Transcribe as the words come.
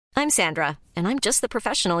I'm Sandra, and I'm just the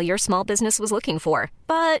professional your small business was looking for.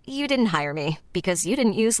 But you didn't hire me because you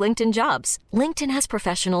didn't use LinkedIn Jobs. LinkedIn has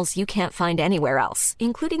professionals you can't find anywhere else,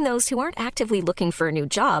 including those who aren't actively looking for a new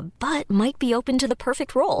job, but might be open to the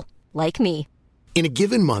perfect role, like me. In a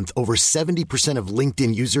given month, over 70% of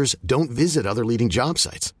LinkedIn users don't visit other leading job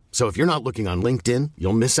sites. So if you're not looking on LinkedIn,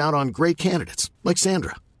 you'll miss out on great candidates like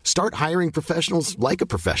Sandra. Start hiring professionals like a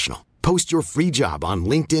professional. Post your free job on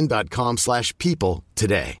linkedin.com/people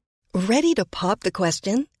today. Ready to pop the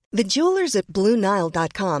question? The jewelers at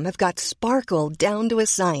BlueNile.com have got sparkle down to a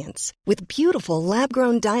science with beautiful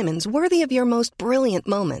lab-grown diamonds worthy of your most brilliant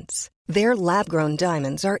moments. Their lab-grown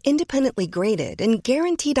diamonds are independently graded and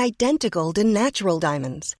guaranteed identical to natural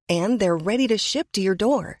diamonds, and they're ready to ship to your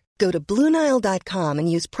door. Go to BlueNile.com and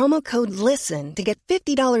use promo code LISTEN to get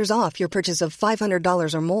 $50 off your purchase of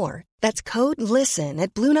 $500 or more. That's code LISTEN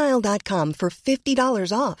at BlueNile.com for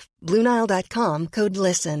 $50 off. BlueNile.com, code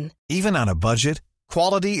LISTEN. Even on a budget,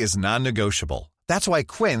 quality is non-negotiable. That's why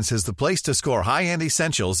Quince is the place to score high-end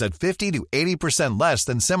essentials at 50 to 80% less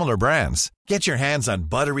than similar brands. Get your hands on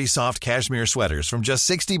buttery soft cashmere sweaters from just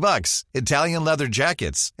 $60, Italian leather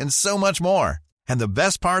jackets, and so much more. And the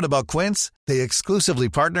best part about Quince, they exclusively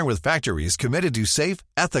partner with factories committed to safe,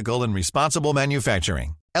 ethical, and responsible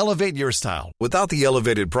manufacturing. Elevate your style without the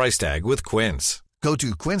elevated price tag with Quince. Go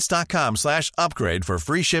to quince.com/upgrade for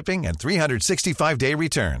free shipping and 365-day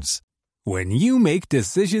returns. When you make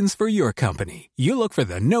decisions for your company, you look for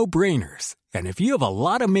the no-brainers. And if you have a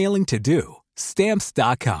lot of mailing to do,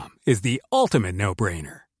 Stamps.com is the ultimate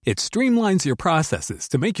no-brainer. It streamlines your processes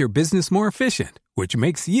to make your business more efficient, which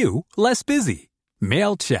makes you less busy.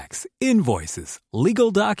 Mail checks, invoices,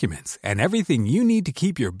 legal documents, and everything you need to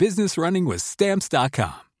keep your business running with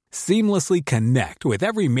Stamps.com. Seamlessly connect with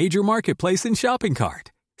every major marketplace and shopping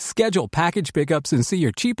cart. Schedule package pickups and see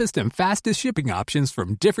your cheapest and fastest shipping options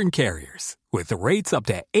from different carriers, with rates up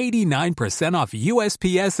to 89% off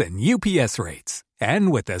USPS and UPS rates.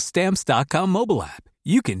 And with the Stamps.com mobile app,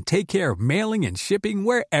 you can take care of mailing and shipping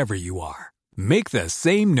wherever you are. Make the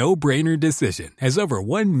same no-brainer decision as over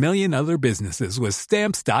 1 million other businesses with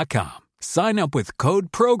Stamps.com. Sign up with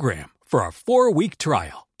code PROGRAM for a 4-week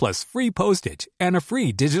trial, plus free postage and a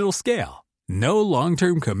free digital scale. No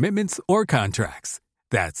long-term commitments or contracts.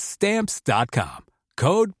 That's Stamps.com.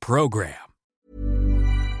 Code PROGRAM.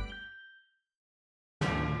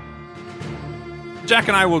 Jack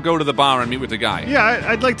and I will go to the bar and meet with the guy. Yeah,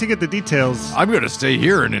 I'd like to get the details. I'm going to stay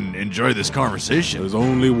here and enjoy this conversation. There's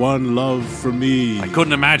only one love for me. I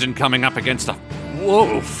couldn't imagine coming up against a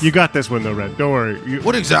wolf. You got this one, though, Red. Don't worry.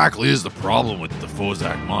 What exactly is the problem with the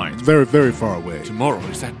Fozak mines? Very, very far away. Tomorrow,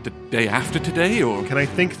 is that the day after today, or...? Can I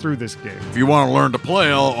think through this game? If you want to learn to play,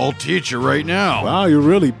 I'll teach you right now. Wow, you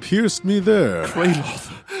really pierced me there. Kraloth,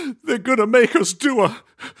 they're gonna make us do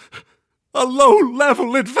a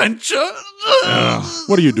low-level adventure.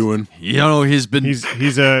 What are you doing? You know, he's been doing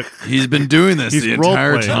this the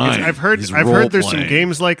entire time. I've heard there's some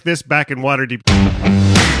games like this back in Waterdeep.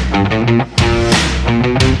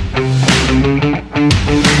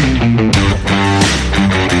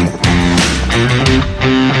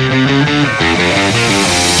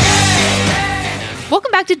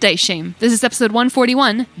 Welcome back to Dice Shame. This is episode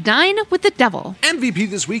 141, Dine with the Devil. MVP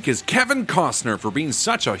this week is Kevin Costner for being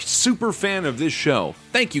such a super fan of this show.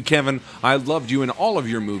 Thank you, Kevin. I loved you in all of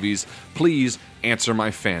your movies. Please answer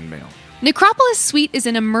my fan mail. Necropolis Suite is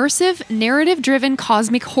an immersive, narrative-driven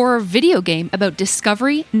cosmic horror video game about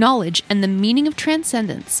discovery, knowledge, and the meaning of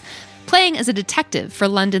transcendence. Playing as a detective for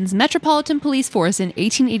London's Metropolitan Police Force in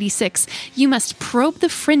 1886, you must probe the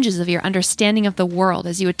fringes of your understanding of the world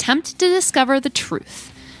as you attempt to discover the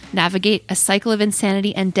truth. Navigate a cycle of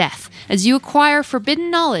insanity and death as you acquire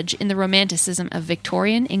forbidden knowledge in the romanticism of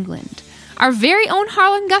Victorian England. Our very own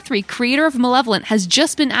Harlan Guthrie, creator of Malevolent, has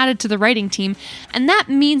just been added to the writing team, and that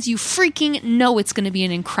means you freaking know it's going to be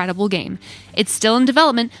an incredible game. It's still in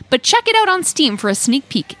development, but check it out on Steam for a sneak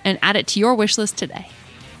peek and add it to your wishlist today.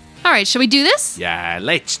 All right, shall we do this? Yeah,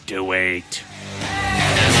 let's do it.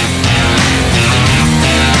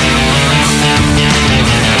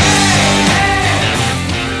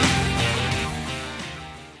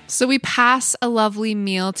 So we pass a lovely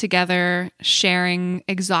meal together, sharing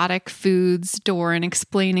exotic foods, Doran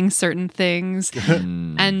explaining certain things.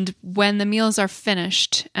 And when the meals are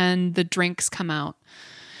finished and the drinks come out,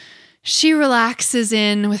 she relaxes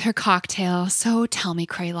in with her cocktail. So tell me,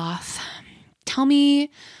 Kraloth, tell me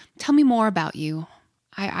more about you.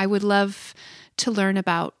 I would love to learn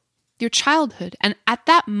about your childhood. And at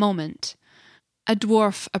that moment, a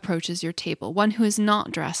dwarf approaches your table, one who is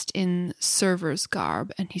not dressed in server's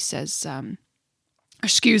garb, and he says,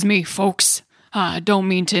 "Excuse me, folks. don't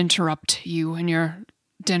mean to interrupt you and your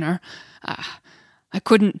dinner. I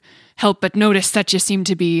couldn't help but notice that you seem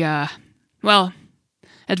to be,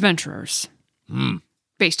 adventurers.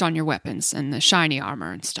 Based on your weapons and the shiny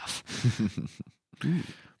armor and stuff.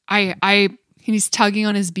 He's tugging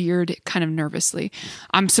on his beard kind of nervously.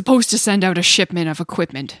 I'm supposed to send out a shipment of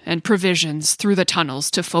equipment and provisions through the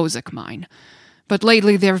tunnels to Fozuk Mine. But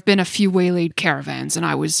lately there have been a few waylaid caravans, and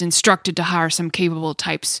I was instructed to hire some capable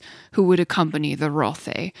types who would accompany the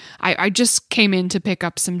Rothe. I just came in to pick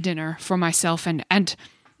up some dinner for myself, and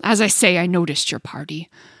as I say, I noticed your party.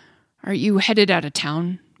 Are you headed out of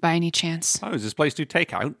town by any chance? Oh, does this place do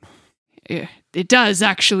takeout? Yeah, it does,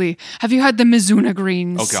 actually. Have you had the Mizuna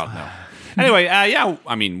greens? Oh, God, no. Anyway,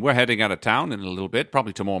 we're heading out of town in a little bit,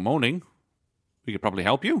 probably tomorrow morning. We could probably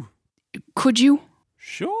help you. Could you?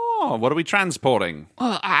 Sure. What are we transporting?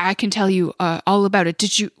 Well, I can tell you all about it.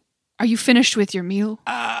 Are you finished with your meal?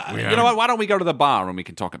 You know what? Why don't we go to the bar and we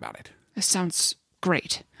can talk about it? This sounds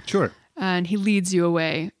great. Sure. And he leads you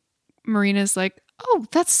away. Marina's like, oh,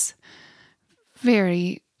 that's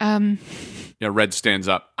very... Red stands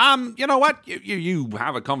up. You know what? You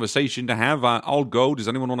have a conversation to have. I'll go. Does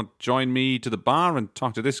anyone want to join me to the bar and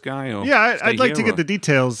talk to this guy? Or I'd like to get the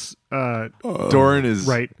details. Doran is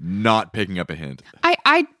not picking up a hint.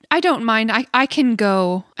 I don't mind. I can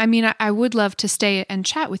go. I mean, I would love to stay and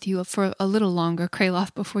chat with you for a little longer,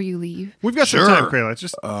 Kraloth, before you leave. We've got some time, Kraloth.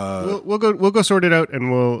 Just we'll go sort it out,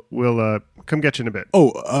 and we'll come get you in a bit.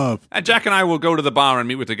 And Jack and I will go to the bar and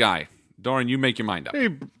meet with the guy. Doran, you make your mind up. Hey.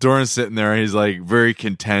 Doran's sitting there. He's like very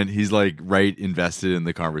content. He's like invested in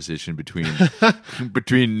the conversation between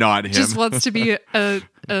not him. Just wants to be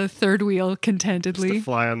a third wheel contentedly. Just a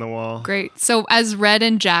fly on the wall. Great. So as Red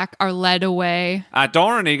and Jack are led away.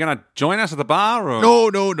 Doran, are you going to join us at the bar? Or?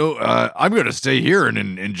 No. I'm going to stay here and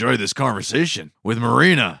enjoy this conversation with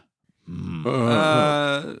Marina.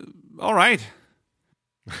 All right.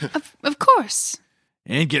 Of course.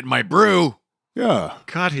 And get my brew. Yeah.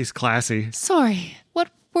 God, he's classy. Sorry, what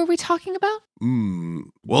were we talking about?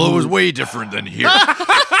 Well, it was way different than here.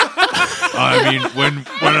 I mean, when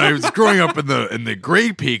I was growing up in the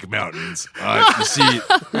Great Peak Mountains, you see,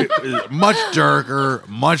 it much darker,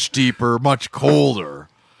 much deeper, much colder.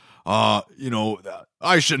 I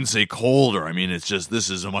shouldn't say colder. I mean, it's just this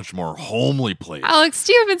is a much more homely place. Alex,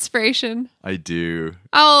 do you have inspiration? I do.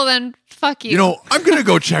 Oh, then fuck you. I'm gonna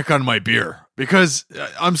go check on my beer. Because,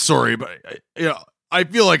 I'm sorry, but I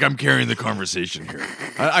feel like I'm carrying the conversation here.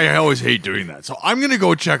 I always hate doing that. So I'm going to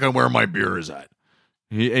go check on where my beer is at.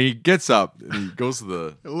 He gets up and he goes to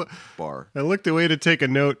the bar. I looked away to take a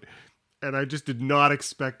note, and I just did not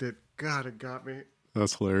expect it. God, it got me.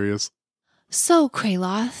 That's hilarious. So,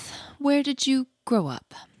 Kraloth, where did you grow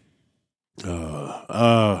up?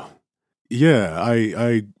 I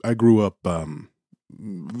grew up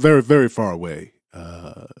very, very far away.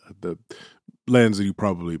 The lands that you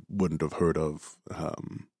probably wouldn't have heard of.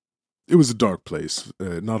 It was a dark place.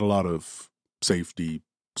 Not a lot of safety,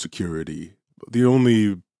 security. The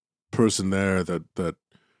only person there that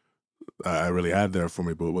I really had there for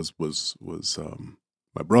me, but was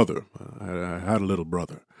my brother. I had a little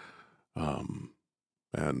brother,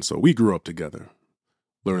 and so we grew up together,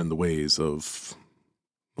 learning the ways of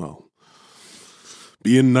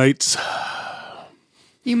being knights.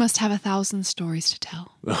 You must have 1,000 stories to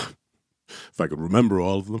tell. If I could remember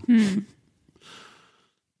all of them.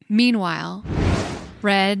 Meanwhile,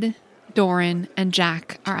 Red, Doran, and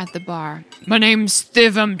Jack are at the bar. My name's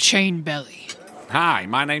Thivum Chainbelly. Hi,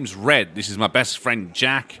 my name's Red. This is my best friend,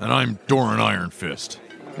 Jack. And I'm Doran Ironfist.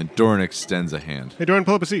 And Doran extends a hand. Hey, Doran,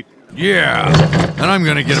 pull up a seat. Yeah, and I'm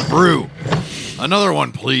going to get a brew. Another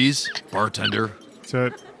one, please, bartender. It's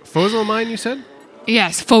a Fozuk Mine, you said?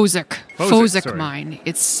 Yes, Fozuk. Fozuk Mine.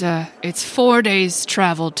 It's 4 days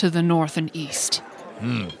travel to the north and east.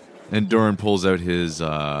 And Doran pulls out his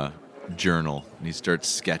journal and he starts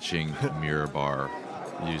sketching Mirabar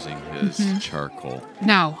using his charcoal.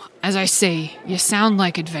 Now, as I say, you sound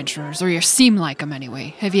like adventurers, or you seem like them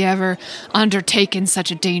anyway. Have you ever undertaken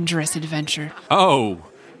such a dangerous adventure? Oh,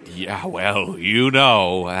 yeah, well,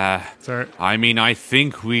 Sorry. I mean, I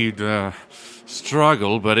think we'd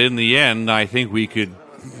struggle, but in the end, I think we could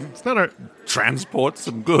transport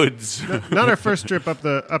some goods. Not our first trip up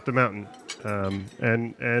the mountain,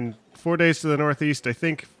 and 4 days to the northeast. I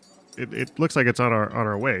think it looks like it's on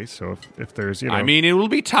our way. So if there's I mean, it will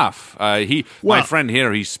be tough. My friend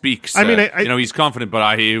here, he speaks. I mean, he's confident,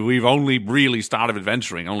 but we've only really started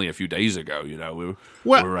adventuring only a few days ago.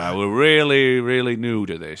 We're really, really new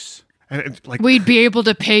to this. We'd be able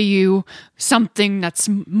to pay you something that's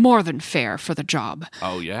more than fair for the job.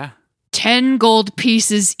 Oh, yeah? 10 gold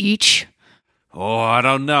pieces each. Oh, I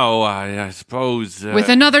don't know. I suppose... With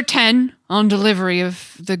another 10 on delivery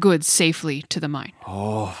of the goods safely to the mine.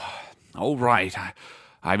 Oh, all right.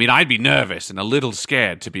 I mean, I'd be nervous and a little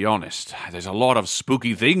scared, to be honest. There's a lot of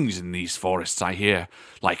spooky things in these forests, I hear.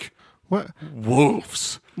 Like... What?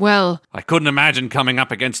 Wolves. Well... I couldn't imagine coming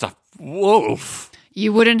up against a wolf.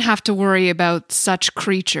 You wouldn't have to worry about such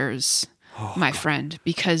creatures, my friend,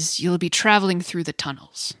 because you'll be traveling through the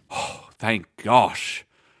tunnels. Oh, thank gosh.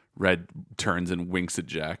 Red turns and winks at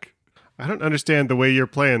Jack. I don't understand the way you're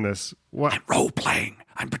playing this. What? I'm role-playing.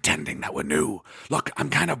 I'm pretending that we're new. Look, I'm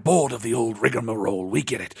kind of bored of the old rigmarole. We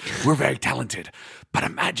get it. We're very talented. But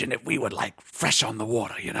imagine if we were, fresh on the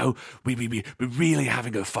water, you know? We'd be really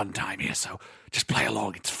having a fun time here, so just play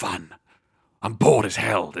along. It's fun. I'm bored as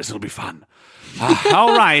hell. This'll be fun.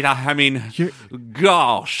 All right. I mean,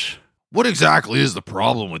 gosh. What exactly is the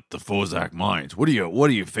problem with the Fozak mines? What are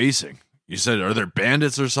you facing? You said, are there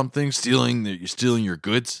bandits or something stealing your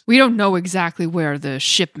goods? We don't know exactly where the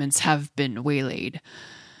shipments have been waylaid,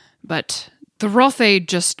 but the Rothe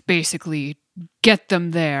just basically get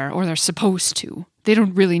them there, or they're supposed to. They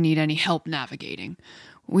don't really need any help navigating.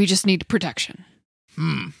 We just need protection.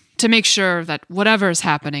 To make sure that whatever's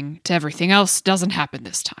happening to everything else doesn't happen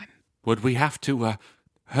this time. Would we have to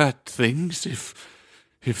hurt things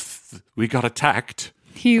if we got attacked?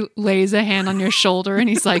 He lays a hand on your shoulder and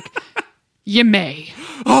he's like, you may.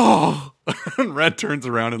 Oh! Red turns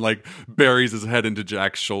around and buries his head into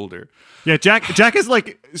Jack's shoulder. Yeah, Jack is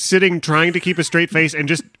sitting trying to keep a straight face and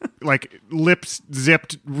just lips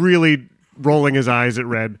zipped, really rolling his eyes at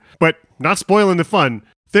Red, but not spoiling the fun.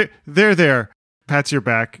 There. Pats your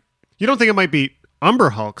back. You don't think it might be Umber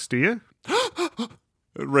Hulks, do you?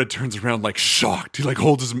 Red turns around shocked. He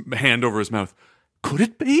holds his hand over his mouth. Could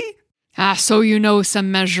it be? So you know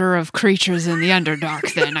some measure of creatures in the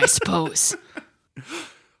Underdark then, I suppose.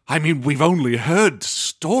 I mean, we've only heard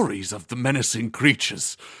stories of the menacing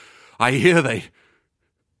creatures. I hear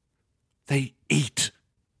they eat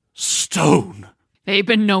stone. They've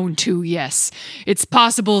been known to, yes. It's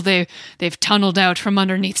possible they've tunneled out from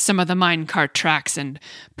underneath some of the minecart tracks, and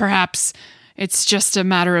perhaps it's just a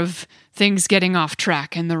matter of things getting off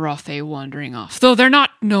track and the Rothe wandering off, though they're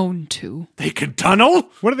not known to. They can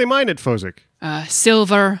tunnel? What do they mine at Fozak?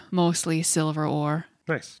 Silver, mostly silver ore.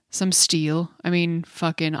 Nice. Some steel. I mean,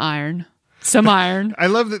 fucking iron. Some iron. I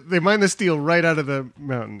love that they mine the steel right out of the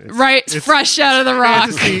mountain. It's fresh out of the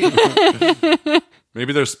rock.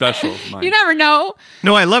 Maybe they're special. You never know.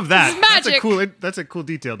 No, I love that. It's magic. That's a cool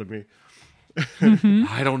detail to me.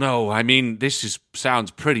 I don't know. I mean, this sounds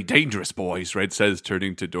pretty dangerous, boys, Red says,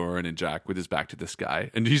 turning to Doran and Jack with his back to the sky.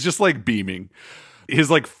 And he's just beaming. His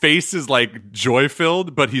face is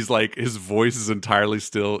joy-filled, but he's his voice is entirely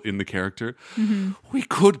still in the character. Mm-hmm. We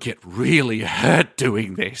could get really hurt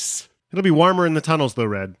doing this. It'll be warmer in the tunnels, though,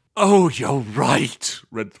 Red. Oh, you're right.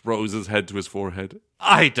 Red throws his head to his forehead.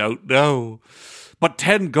 I don't know. But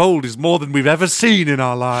 10 gold is more than we've ever seen in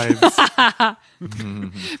our lives.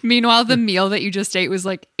 Meanwhile, the meal that you just ate was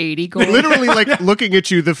 80 gold. Literally looking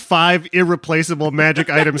at you, the 5 irreplaceable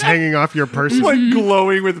magic items hanging off your person.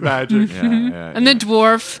 Glowing with magic. And the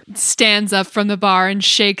dwarf stands up from the bar and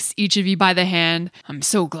shakes each of you by the hand. I'm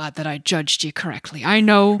so glad that I judged you correctly. I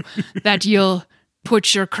know that you'll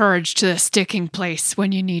put your courage to the sticking place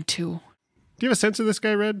when you need to. Do you have a sense of this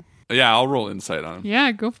guy, Red? Yeah, I'll roll insight on him.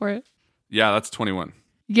 Yeah, go for it. Yeah, that's 21.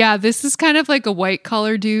 Yeah, this is kind of like a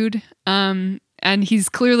white-collar dude, and he's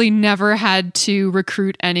clearly never had to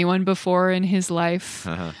recruit anyone before in his life,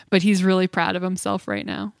 but he's really proud of himself right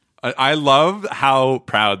now. I love how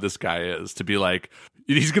proud this guy is to be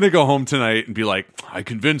he's going to go home tonight and be I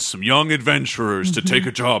convinced some young adventurers to take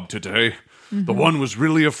a job today. Mm-hmm. The one was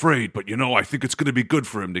really afraid, but I think it's going to be good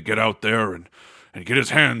for him to get out there and get his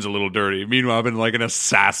hands a little dirty. Meanwhile, I've been an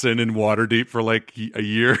assassin in Waterdeep for a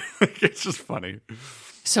year. It's just funny.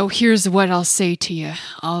 So here's what I'll say to you.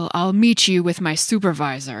 I'll meet you with my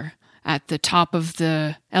supervisor at the top of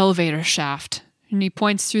the elevator shaft. And he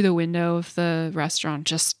points through the window of the restaurant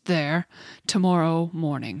just there tomorrow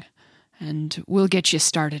morning. And we'll get you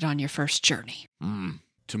started on your first journey.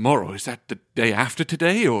 Tomorrow? Is that the day after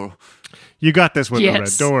today, or? You got this one, yes.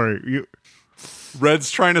 Red. Don't worry.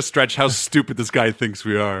 Red's trying to stretch how stupid this guy thinks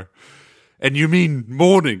we are. And you mean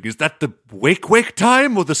morning? Is that the wake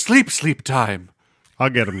time or the sleep time? I'll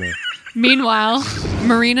get him there. Meanwhile,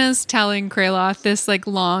 Marina's telling Kraloth this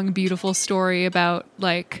long, beautiful story about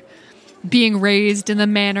being raised in the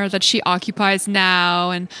manor that she occupies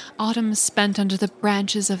now, and autumn spent under the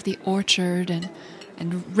branches of the orchard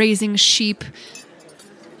and raising sheep.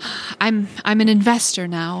 I'm an investor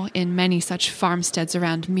now in many such farmsteads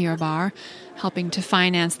around Mirabar. helping to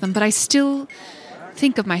finance them, but I still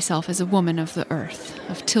think of myself as a woman of the earth,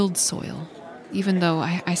 of tilled soil, even though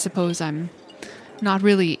I suppose I'm not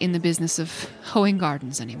really in the business of hoeing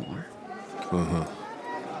gardens anymore.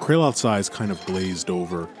 Kraloth's eyes kind of glazed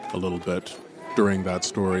over a little bit during that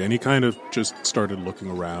story, and he kind of just started looking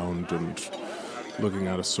around and looking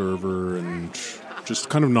at a server and just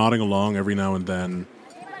kind of nodding along every now and then,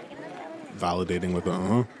 validating with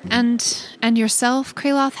a And yourself,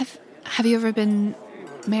 Kraloth, have you ever been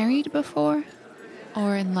married before?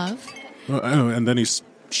 Or in love? And then he's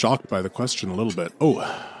shocked by the question a little bit.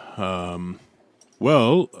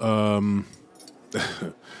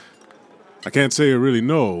 I can't say I really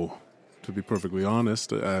know, to be perfectly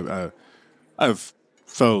honest. I've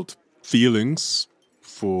felt feelings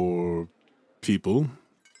for people.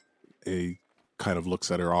 He kind of looks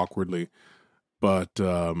at her awkwardly. But,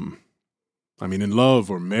 in love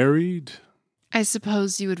or married? I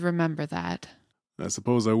suppose you would remember that. I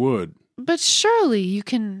suppose I would. But surely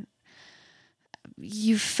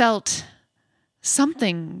you felt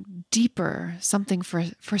something deeper, something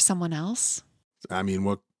for someone else?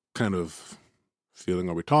 What kind of feeling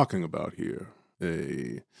are we talking about here?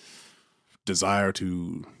 A desire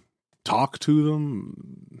to talk to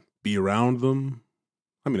them, be around them?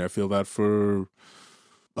 I feel that for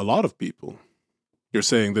a lot of people. You're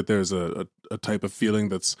saying that there's a type of feeling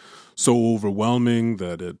that's so overwhelming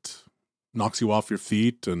that it knocks you off your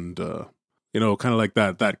feet and, kind of like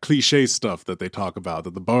that cliche stuff that they talk about,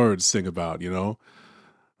 that the bards sing about, that,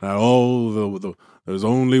 there's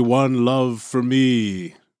only one love for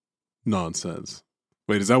me. Nonsense.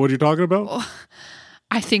 Wait, is that what you're talking about? Oh,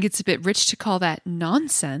 I think it's a bit rich to call that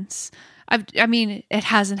nonsense. It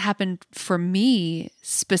hasn't happened for me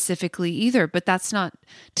specifically either, but that's not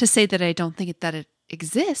to say that I don't think that it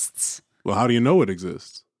exists. Well, how do you know it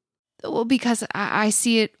exists? Well, because I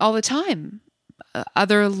see it all the time.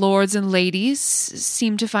 Other lords and ladies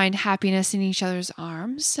seem to find happiness in each other's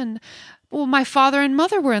arms, and my father and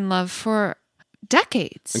mother were in love for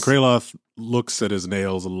decades. And Kraloth looks at his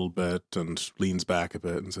nails a little bit and leans back a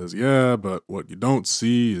bit and says, yeah, but what you don't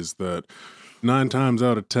see is that 9 times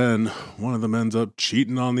out of 10, one of them ends up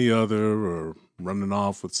cheating on the other or running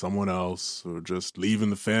off with someone else or just leaving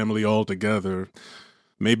the family altogether.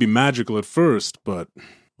 Maybe magical at first, but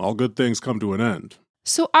all good things come to an end.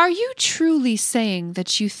 So are you truly saying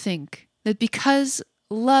that you think that because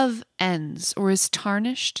love ends or is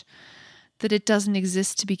tarnished, that it doesn't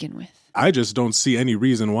exist to begin with? I just don't see any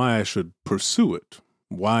reason why I should pursue it.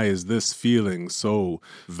 Why is this feeling so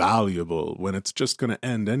valuable when it's just going to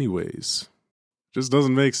end anyways? Just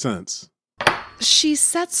doesn't make sense. She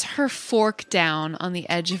sets her fork down on the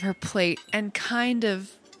edge of her plate and kind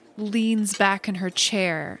of leans back in her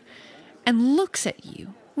chair and looks at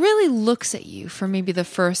you. Really looks at you for maybe the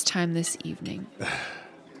first time this evening.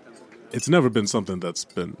 It's never been something that's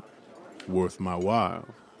been worth my while.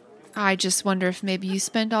 I just wonder if maybe you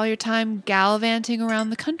spent all your time gallivanting around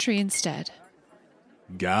the country instead.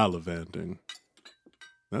 Gallivanting.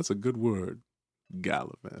 That's a good word.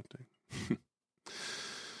 Gallivanting.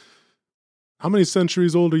 How many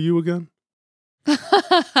centuries old are you again?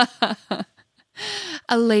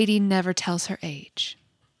 A lady never tells her age.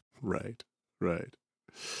 Right.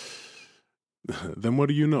 Then what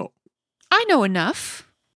do you know? I know enough.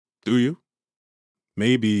 Do you?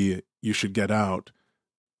 Maybe you should get out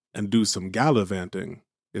and do some gallivanting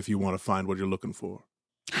if you want to find what you're looking for.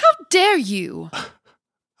 How dare you?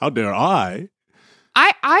 How dare I?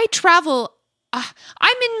 I travel. I'm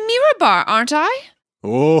in Mirabar, aren't I?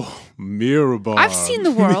 Oh, Mirabar. I've seen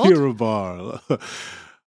the world. Mirabar.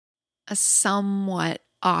 A somewhat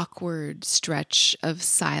awkward stretch of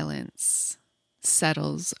silence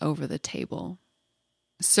settles over the table.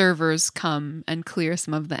 Servers come and clear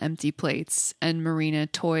some of the empty plates, and Marina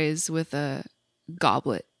toys with a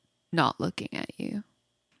goblet, not looking at you.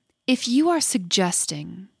 If you are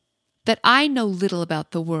suggesting that I know little about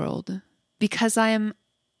the world because I am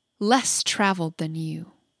less traveled than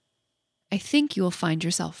you, I think you will find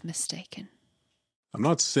yourself mistaken. I'm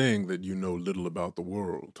not saying that you know little about the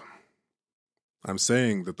world. I'm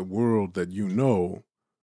saying that the world that you know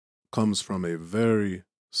comes from a very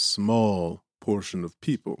small portion of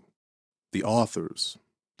people. The authors,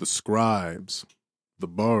 the scribes, the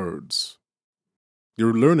bards.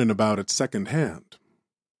 You're learning about it secondhand.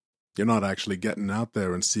 You're not actually getting out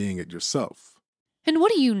there and seeing it yourself. And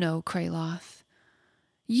what do you know, Kraloth?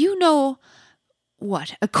 You know,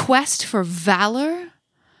 what, a quest for valor?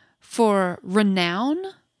 For renown?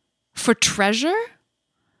 For treasure?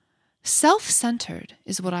 Self-centered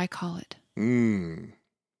is what I call it.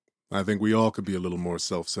 I think we all could be a little more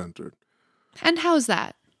self-centered. And how's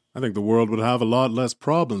that? I think the world would have a lot less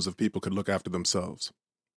problems if people could look after themselves.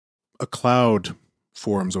 A cloud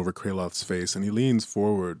forms over Kraloth's face, and he leans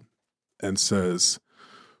forward and says,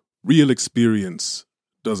 "Real experience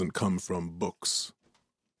doesn't come from books,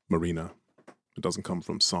 Marina. It doesn't come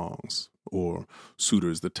from songs or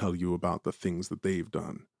suitors that tell you about the things that they've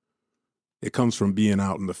done. It comes from being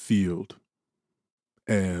out in the field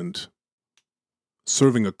and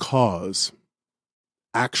serving a cause,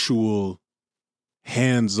 actual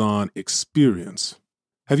hands-on experience.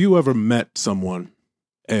 Have you ever met someone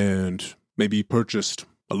and maybe purchased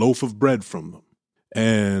a loaf of bread from them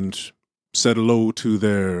and said hello to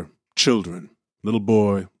their children, little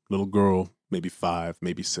boy, little girl, maybe 5,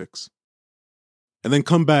 maybe 6, and then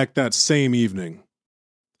come back that same evening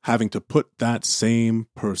having to put that same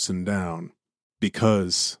person down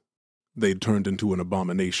because they'd turned into an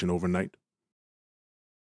abomination overnight?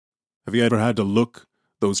 Have you ever had to look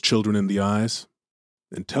those children in the eyes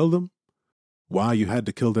and tell them why you had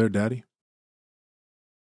to kill their daddy?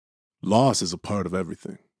 Loss is a part of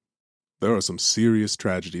everything. There are some serious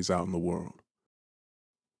tragedies out in the world.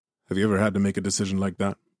 Have you ever had to make a decision like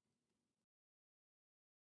that?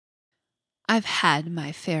 I've had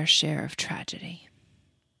my fair share of tragedy.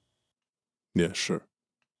 Yeah, sure.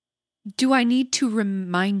 Do I need to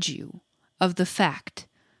remind you of the fact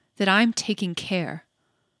that I'm taking care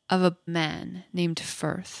of a man named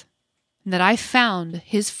Firth, and that I found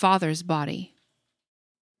his father's body?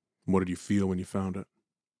 What did you feel when you found it?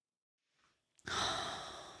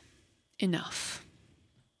 Enough.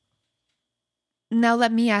 Now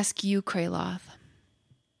let me ask you, Kraloth.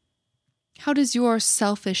 How does your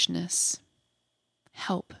selfishness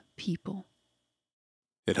help people?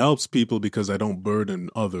 It helps people because I don't burden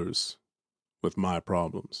others with my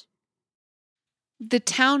problems. The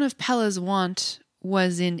town of Pelazwant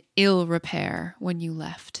was in ill repair when you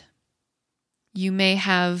left. You may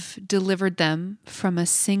have delivered them from a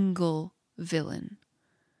single villain,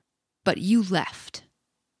 but you left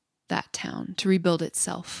that town to rebuild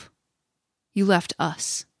itself. You left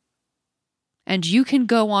us. And you can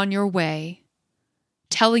go on your way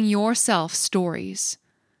telling yourself stories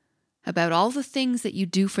about all the things that you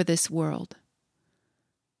do for this world.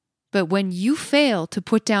 But when you fail to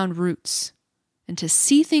put down roots and to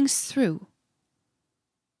see things through,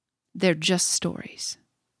 they're just stories.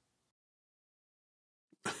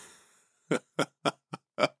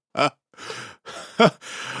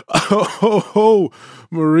 Oh,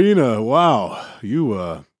 Marina, wow.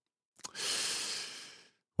 You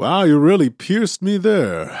really pierced me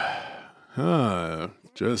there.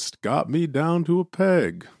 Just got me down to a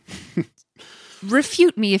peg.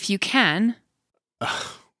 Refute me if you can.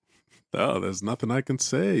 Oh, there's nothing I can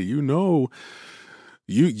say. You know,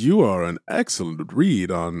 you are an excellent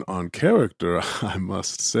read on character, I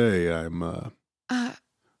must say. I'm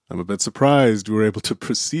a bit surprised you were able to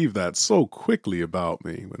perceive that so quickly about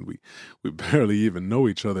me when we barely even know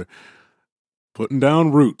each other. Putting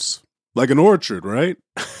down roots. Like an orchard, right?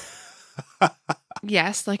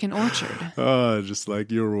 Yes, like an orchard. Just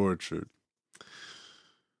like your orchard.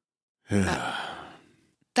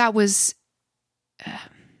 That was...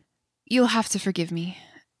 you'll have to forgive me.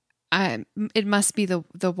 It must be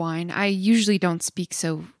the wine. I usually don't speak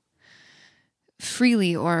so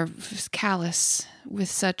freely or callous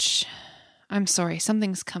with such... I'm sorry,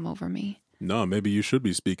 something's come over me. No, maybe you should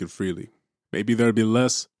be speaking freely. Maybe there'd be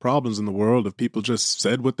less problems in the world if people just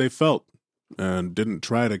said what they felt and didn't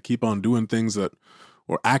try to keep on doing things that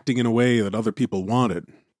or acting in a way that other people wanted.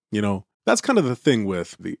 You know, that's kind of the thing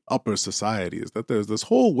with the upper society, is that there's this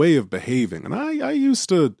whole way of behaving. And I used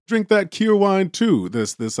to drink that Kier wine too.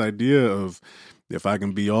 This idea of if I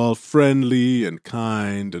can be all friendly and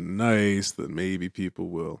kind and nice, then maybe people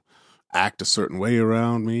will act a certain way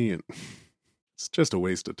around me. And it's just a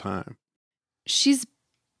waste of time. She's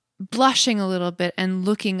blushing a little bit and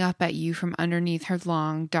looking up at you from underneath her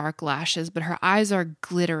long, dark lashes, but her eyes are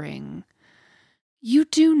glittering. You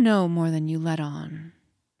do know more than you let on.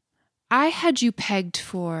 I had you pegged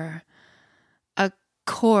for a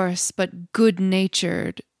coarse but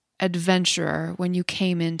good-natured adventurer when you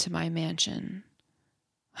came into my mansion.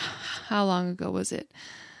 How long ago was it?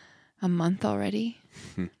 A month already?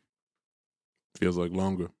 Feels like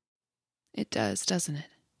longer. It does, doesn't it?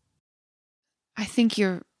 I think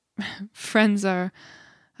your friends are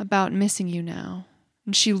about missing you now.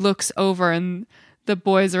 And she looks over and the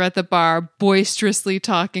boys are at the bar boisterously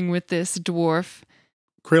talking with this dwarf.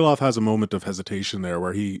 Kraloth has a moment of hesitation there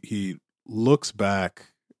where he looks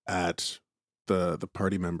back at the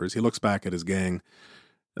party members. He looks back at his gang,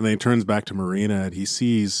 and then he turns back to Marina, and he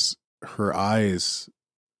sees her eyes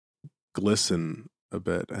glisten a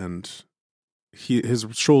bit, and his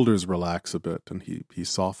shoulders relax a bit, and he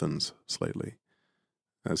softens slightly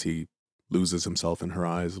as he loses himself in her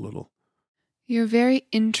eyes a little. You're a very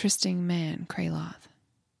interesting man, Kraloth.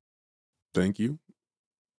 Thank you.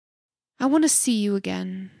 I want to see you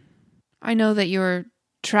again. I know that your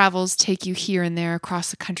travels take you here and there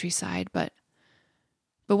across the countryside, but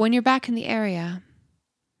when you're back in the area,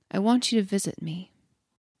 I want you to visit me.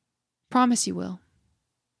 Promise you will.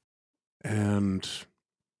 And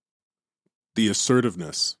the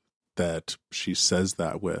assertiveness that she says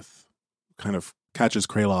that with kind of catches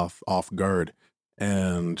Kraloth off guard,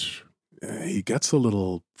 and he gets a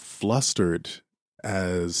little flustered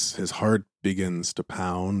as his heart begins to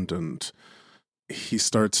pound, and he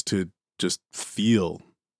starts to just feel,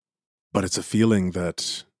 but it's a feeling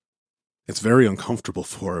that it's very uncomfortable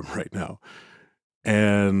for him right now.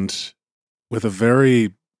 And with a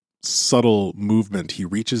very subtle movement, he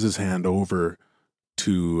reaches his hand over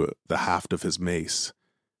to the haft of his mace,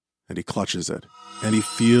 and he clutches it, and he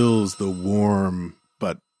feels the warm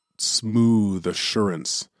but smooth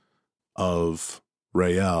assurance of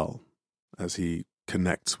Rael as he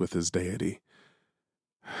connects with his deity.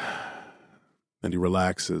 And he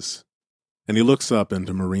relaxes, and he looks up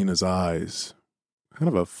into Marina's eyes, kind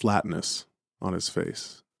of a flatness on his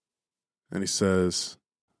face, and he says,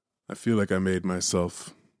 I feel like I made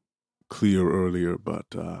myself clear earlier, but,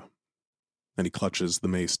 and he clutches the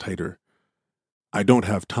mace tighter. I don't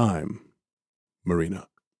have time, Marina,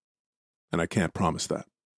 and I can't promise that.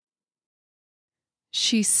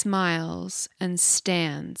 She smiles and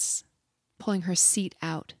stands, pulling her seat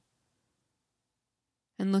out.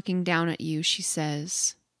 And looking down at you, she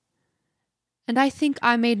says, and I think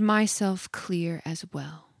I made myself clear as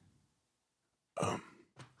well.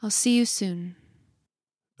 I'll see you soon.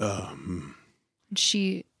 And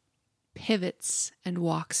she pivots and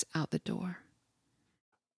walks out the door.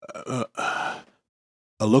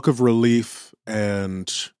 A look of relief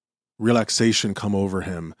and relaxation come over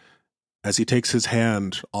him as he takes his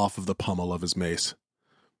hand off of the pommel of his mace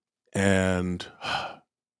and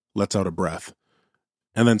lets out a breath,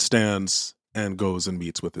 and then stands and goes and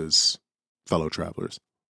meets with his fellow travelers.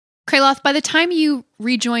 Kraloth, by the time you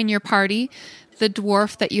rejoin your party, the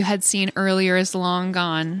dwarf that you had seen earlier is long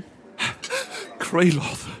gone.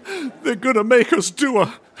 Kraloth, they're gonna make us do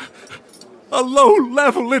a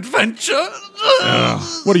low-level adventure.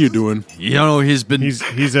 What are you doing? You know, he's been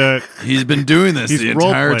doing this the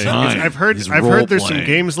entire time. I've heard there's some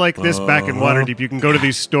games like this back in Waterdeep. You can go to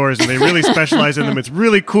these stores and they really specialize in them. It's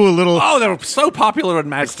really cool little. Oh, they're so popular in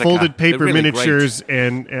Maztica. Folded paper really miniatures,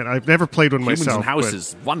 and I've never played one Humans myself. and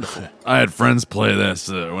Houses, wonderful. I had friends play this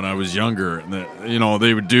when I was younger, and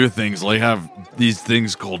they would do things like have these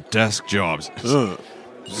things called desk jobs.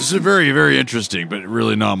 This is very, very interesting, but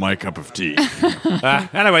really not my cup of tea.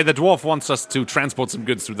 Anyway, the dwarf wants us to transport some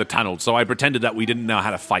goods through the tunnel, so I pretended that we didn't know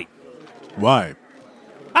how to fight. Why?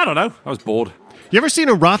 I don't know. I was bored. You ever seen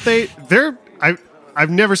a Rothe? I've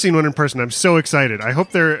never seen one in person. I'm so excited. I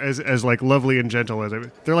hope they're as like lovely and gentle as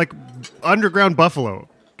they're like underground buffalo.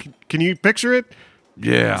 Can you picture it?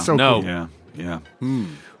 Yeah. So no. Cool. Yeah.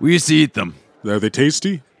 We used to eat them. Are they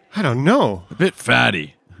tasty? I don't know. A bit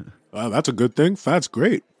fatty. That's a good thing. Fat's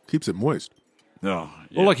great. Keeps it moist. Oh,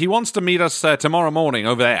 yeah. Well, look, he wants to meet us tomorrow morning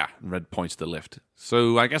over there. Red points to the lift.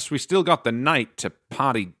 So I guess we still got the night to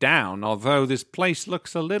party down, although this place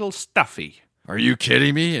looks a little stuffy. Are you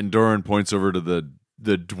kidding me? And Doran points over to the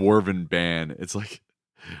dwarven band. It's like,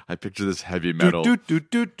 I picture this heavy metal.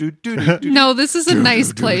 No, this is a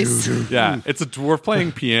nice place. Yeah, it's a dwarf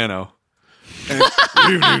playing piano. Good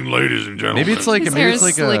evening, ladies and gentlemen. Maybe it's like His hair is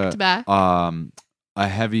slicked back. A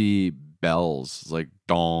heavy bells. It's like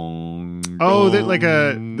dong. Oh, like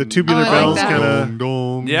the tubular bells kind of.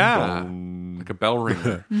 Dong, yeah, dong. like a bell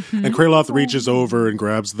ringer. And Kraloth reaches over and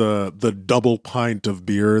grabs the double pint of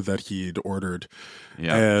beer that he'd ordered,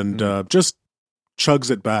 and just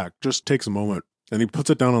chugs it back. Just takes a moment, and he puts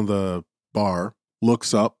it down on the bar.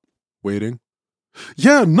 Looks up, waiting.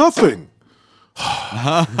 Yeah, nothing.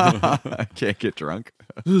 I can't get drunk.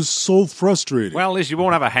 This is so frustrating. Well, at least you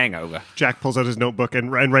won't have a hangover. Jack pulls out his notebook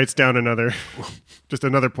and writes down another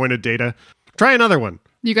point of data. Try another one.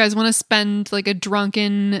 You guys want to spend like a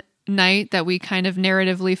drunken night that we kind of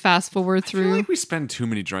narratively fast forward through? I feel like we spend too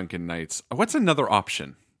many drunken nights. What's another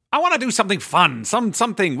option? I want to do something fun.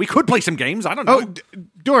 Something. We could play some games. I don't know. Oh,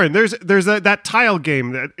 Doran, there's that tile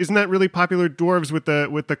game. Isn't that really popular? Dwarves with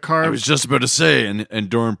the carved. I was just about to say, and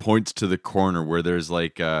Doran points to the corner where there's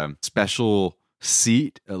like a special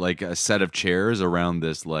seat, like a set of chairs around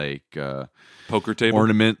this like poker table,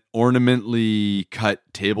 ornamentally cut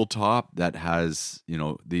tabletop that has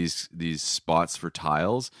these spots for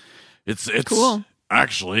tiles. It's Cool.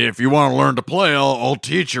 Actually, if you want to learn to play, I'll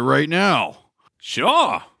teach you right now.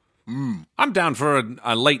 Sure. I'm down for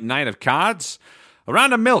a late night of cards. A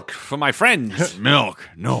round of milk for my friends. Milk?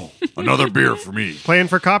 No. Another beer for me. Playing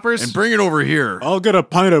for coppers? And bring it over here. I'll get a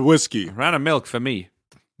pint of whiskey. A round of milk for me.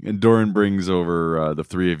 And Doran brings over the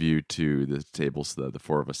three of you to the table so that the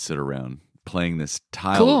four of us sit around playing this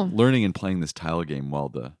tile, learning and playing this tile game while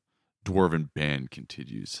the dwarven band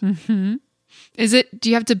continues. Mm-hmm. Do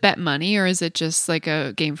you have to bet money, or is it just like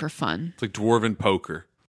a game for fun? It's like dwarven poker.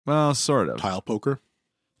 Well, sort of. Tile poker?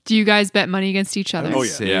 Do you guys bet money against each other? Oh,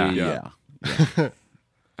 yeah. And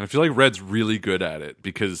I feel like Red's really good at it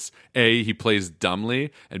because A, he plays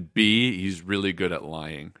dumbly, and B, he's really good at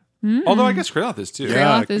lying. Although I guess Kraloth is too.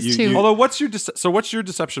 Kraloth is too. Although what's your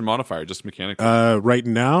deception modifier, just mechanically? Right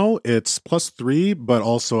now it's +3, but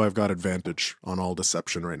also I've got advantage on all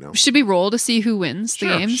deception right now. Should we roll to see who wins the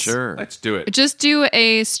games? Sure. Let's do it. Just do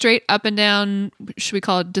a straight up and down, should we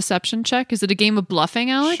call it deception check? Is it a game of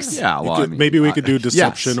bluffing, Alex? Sure. Yeah, well, maybe we could do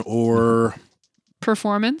deception or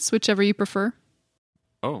performance, whichever you prefer.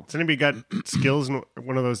 Oh. Has anybody got skills in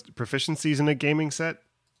one of those proficiencies in a gaming set?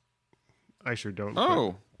 I sure don't.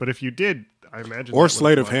 Oh. But if you did, I imagine. Or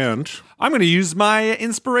sleight of hand. I'm going to use my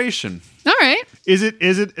inspiration. All right. Is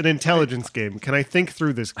it an intelligence game? Can I think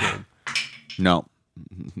through this game? No.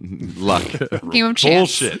 Luck. Game of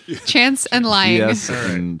chance. Bullshit. Chance and lying. Yes,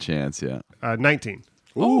 and chance, yeah. 19.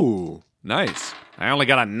 Ooh. Nice. I only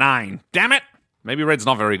got a 9. Damn it. Maybe Red's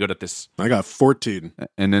not very good at this. I got 14.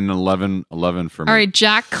 And then 11 for me. All right,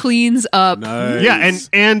 Jack cleans up. Nice. Yeah,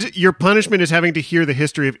 and your punishment is having to hear the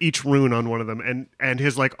history of each rune on one of them, and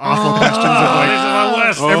his like awful questions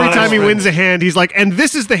of like every time he wins a hand, he's like, and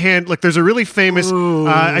this is the hand. Like, there's a really famous,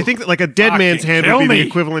 I think that like a dead man's hand would be the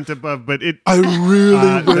equivalent above, but it. I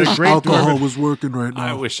really the wish great alcohol dwarven- was working right now.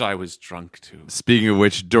 I wish I was drunk too. Speaking of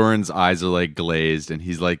which, Doran's eyes are like glazed, and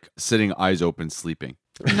he's like sitting eyes open, sleeping.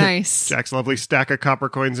 Nice. Jack's lovely stack of copper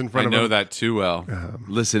coins in front I of know him. that too well.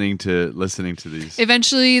 Listening to these.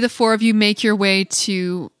 Eventually, the four of you make your way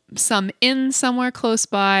to some inn somewhere close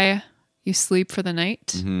by. You sleep for the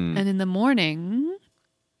night. And in the morning,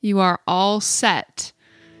 you are all set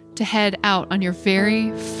to head out on your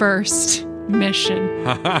very first mission.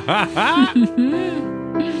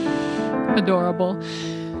 Adorable.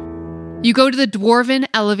 You go to the dwarven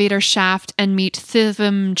elevator shaft and meet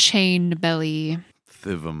Thivum Chainbelly.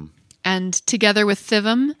 Thivum. And together with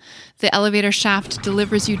Thivum, the elevator shaft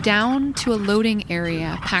delivers you down to a loading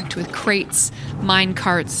area packed with crates, mine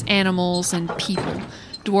carts, animals, and people.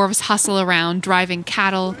 Dwarves hustle around, driving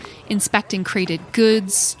cattle, inspecting crated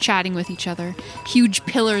goods, chatting with each other. Huge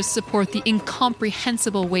pillars support the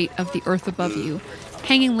incomprehensible weight of the earth above you.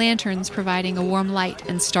 Hanging lanterns providing a warm light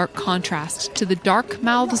and stark contrast to the dark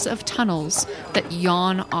mouths of tunnels that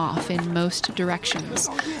yawn off in most directions.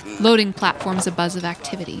 Loading platforms a buzz of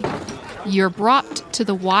activity. You're brought to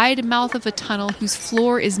the wide mouth of a tunnel whose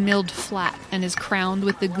floor is milled flat and is crowned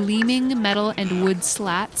with the gleaming metal and wood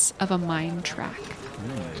slats of a mine track.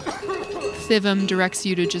 Thivum directs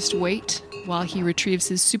you to just wait while he retrieves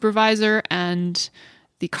his supervisor and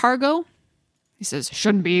the cargo. He says,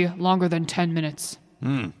 shouldn't be longer than 10 minutes.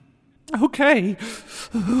 Okay.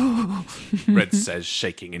 Red says,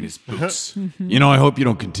 shaking in his boots. You know, I hope you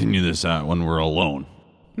don't continue this when we're alone.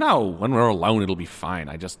 No, when we're alone, it'll be fine.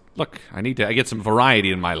 I get some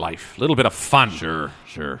variety in my life. A little bit of fun.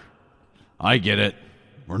 Sure. I get it.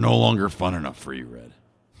 We're no longer fun enough for you, Red.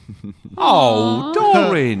 Oh,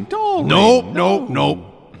 Doran. Nope.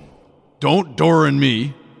 Don't Doran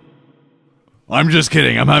me. I'm just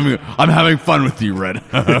kidding. I'm having fun with you, Red.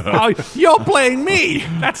 Oh, you're playing me.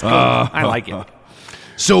 That's cool. I like it.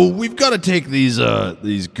 So we've got to take these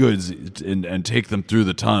goods and take them through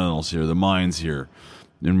the tunnels here, the mines here,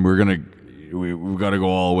 and we've got to go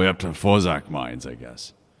all the way up to Fozak mines, I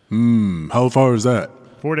guess. How far is that?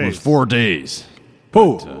 4 days. 4 days.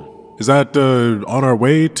 Oh, is that on our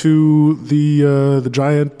way to the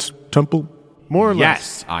giant temple? More or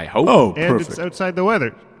less. Yes, I hope. Oh, And perfect. it's outside the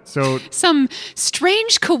weather. So Some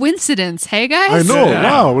strange coincidence, hey guys? I know.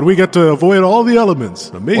 Wow, when we get to avoid all the elements.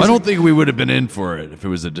 Amazing. Well, I don't think we would have been in for it if it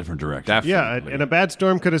was a different direction. Definitely. yeah, and a bad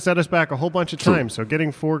storm could have set us back a whole bunch of times. So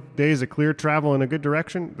getting 4 days of clear travel in a good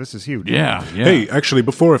direction, this is huge. Yeah. Hey, actually,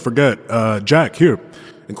 before I forget, Jack, here.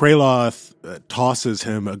 And Kraloth tosses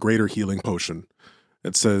him a greater healing potion.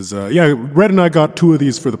 It says, Red and I got 2 of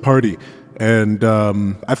these for the party. And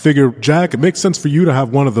I figure, Jack, it makes sense for you to have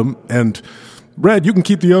one of them. And Red, you can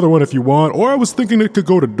keep the other one if you want. Or I was thinking it could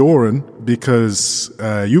go to Doran because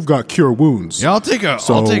you've got cure wounds. Yeah, I'll take a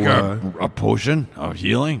potion of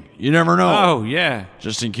healing. You never know. Oh, yeah.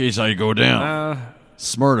 Just in case I go down.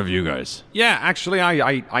 Smart of you guys. Yeah, actually,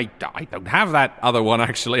 I don't have that other one.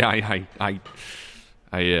 Actually, I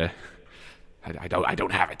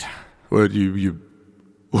don't have it. What, you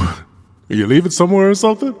leave it somewhere or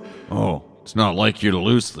something? Oh, it's not like you to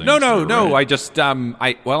lose things. No. right? I just got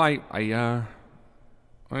it back.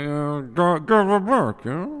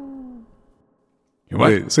 Yeah. What?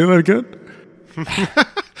 Wait, say that again?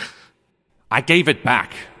 I gave it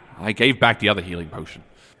back. I gave back the other healing potion.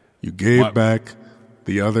 You gave back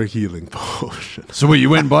the other healing potion. So what, you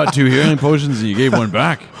went and bought 2 healing potions and you gave one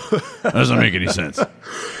back? That doesn't make any sense.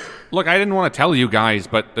 Look, I didn't want to tell you guys,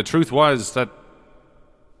 but the truth was that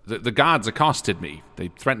the guards accosted me. They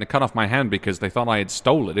threatened to cut off my hand because they thought I had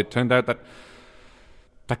stole it. It turned out that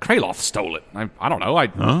Kraloth stole it. I don't know. I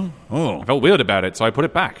felt weird about it, so I put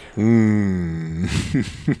it back. The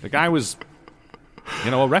guy was,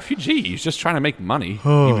 a refugee. He's just trying to make money. He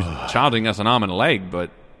was charging us an arm and a leg, but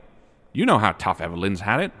you know how tough Evelyn's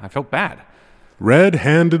had it. I felt bad.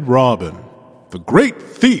 Red-handed Robin, the great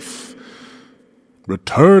thief,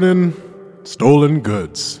 returning stolen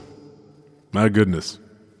goods. My goodness.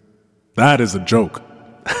 That is a joke.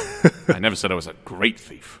 I never said I was a great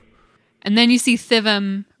thief. And then you see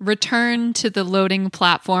Thivim return to the loading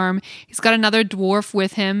platform. He's got another dwarf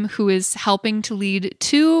with him who is helping to lead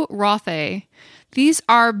 2 Rothae. These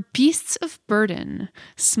are beasts of burden,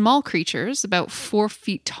 small creatures, about 4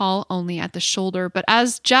 feet tall only at the shoulder, but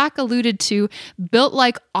as Jack alluded to, built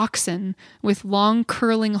like oxen with long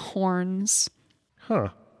curling horns. Huh.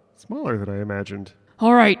 Smaller than I imagined.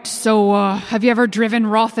 All right, so have you ever driven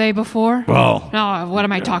Rothae before? Well... No, what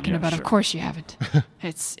am I talking about? Sure. Of course you haven't.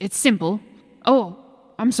 It's simple. Oh,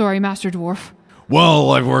 I'm sorry, Master Dwarf.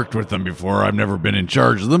 Well, I've worked with them before. I've never been in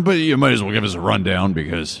charge of them, but you might as well give us a rundown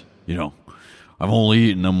because, I've only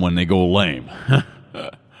eaten them when they go lame.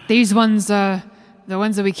 These ones, the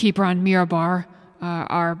ones that we keep around Mirabar,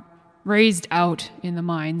 are raised out in the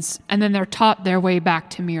mines, and then they're taught their way back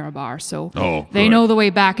to Mirabar, so they know the way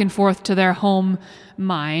back and forth to their home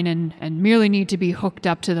mine and merely need to be hooked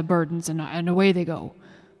up to the burdens, and away they go.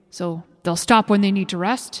 So they'll stop when they need to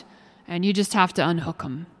rest, and you just have to unhook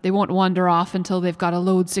them. They won't wander off until they've got a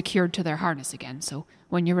load secured to their harness again, so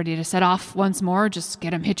when you're ready to set off once more, just get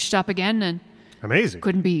them hitched up again, and amazing.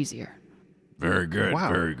 Couldn't be easier. Very good,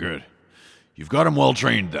 Wow. very good. You've got them well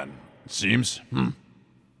trained then, it seems.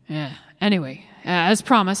 Yeah. Anyway, as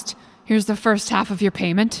promised, here's the first half of your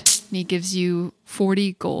payment. And he gives you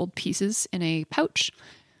 40 gold pieces in a pouch.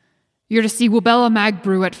 You're to see Wabella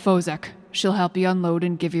Magbrew at Fozek. She'll help you unload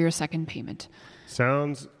and give you your second payment.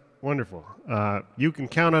 Sounds wonderful. You can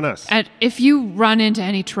count on us. And if you run into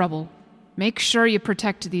any trouble, make sure you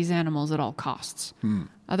protect these animals at all costs.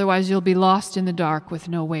 Otherwise, you'll be lost in the dark with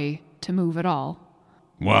no way to move at all.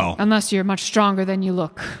 Wow. Unless you're much stronger than you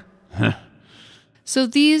look. So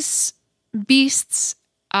these beasts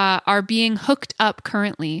are being hooked up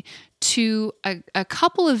currently to a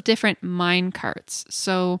couple of different mine carts.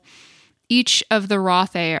 So each of the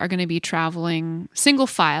Rothae are going to be traveling single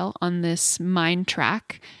file on this mine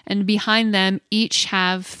track, and behind them each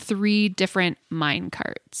have 3 different mine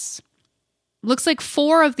carts. Looks like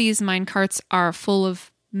 4 of these mine carts are full of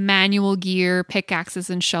manual gear, pickaxes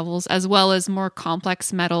and shovels, as well as more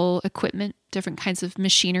complex metal equipment, different kinds of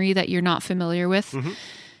machinery that you're not familiar with.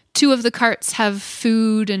 2 of the carts have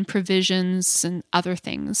food and provisions and other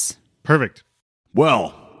things. Perfect.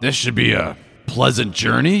 Well, this should be a pleasant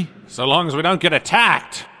journey. So long as we don't get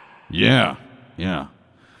attacked. Yeah.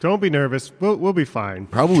 Don't be nervous. We'll be fine.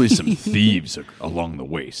 Probably some thieves along the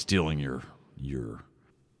way stealing your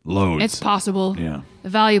loads. It's possible. Yeah.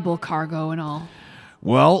 Valuable cargo and all.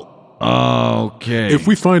 Well, okay. If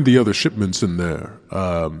we find the other shipments in there,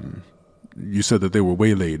 you said that they were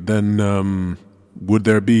waylaid, then would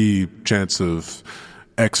there be chance of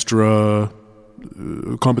extra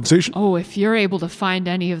compensation? Oh, if you're able to find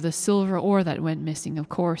any of the silver ore that went missing, of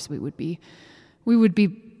course we would be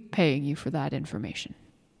paying you for that information.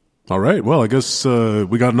 All right. Well, I guess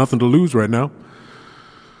we got nothing to lose right now.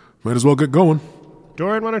 Might as well get going.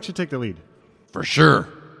 Doran, why don't you take the lead? For sure.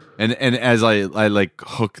 And as I like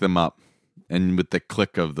hook them up, and with the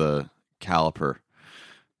click of the caliper,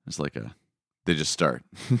 it's like they just start.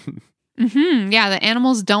 Yeah, the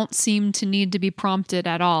animals don't seem to need to be prompted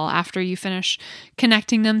at all. After you finish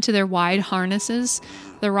connecting them to their wide harnesses,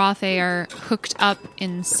 the Rothae are hooked up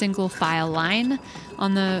in single file line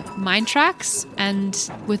on the mine tracks,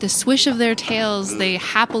 and with a swish of their tails, they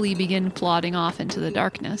happily begin plodding off into the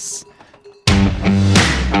darkness.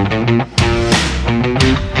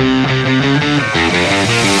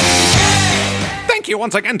 Thank you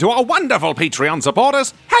once again to our wonderful Patreon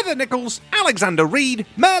supporters, Heather Nichols, Alexander Reed,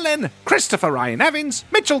 Merlin, Christopher Ryan Evans,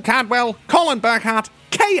 Mitchell Cadwell, Colin Burkhardt,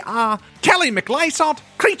 KR, Kelly McLysott,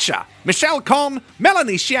 Creature, Michelle Conn,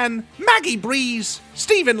 Melanie Shen, Maggie Breeze,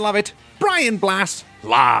 Stephen Lovett, Brian Blass,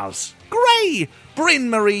 Lars, Gray, Bryn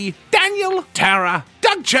Marie, Daniel, Tara,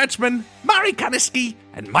 Doug Churchman, Mari Kaniski,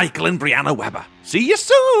 and Michael and Brianna Weber. See you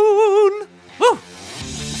soon! Woo.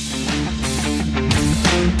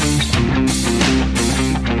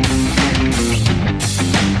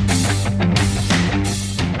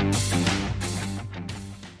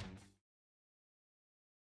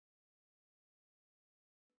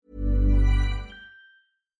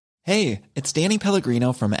 Hey, it's Danny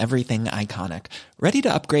Pellegrino from Everything Iconic. Ready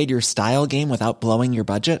to upgrade your style game without blowing your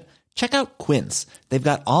budget? Check out Quince. They've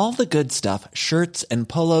got all the good stuff, shirts and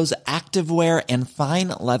polos, activewear, and fine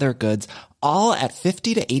leather goods, all at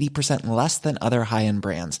 50 to 80% less than other high-end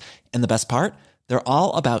brands. And the best part? They're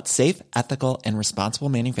all about safe, ethical, and responsible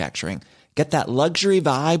manufacturing. Get that luxury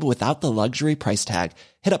vibe without the luxury price tag.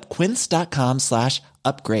 Hit up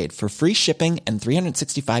quince.com/upgrade for free shipping and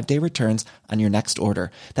 365-day returns on your next order.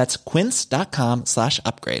 That's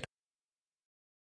quince.com/upgrade.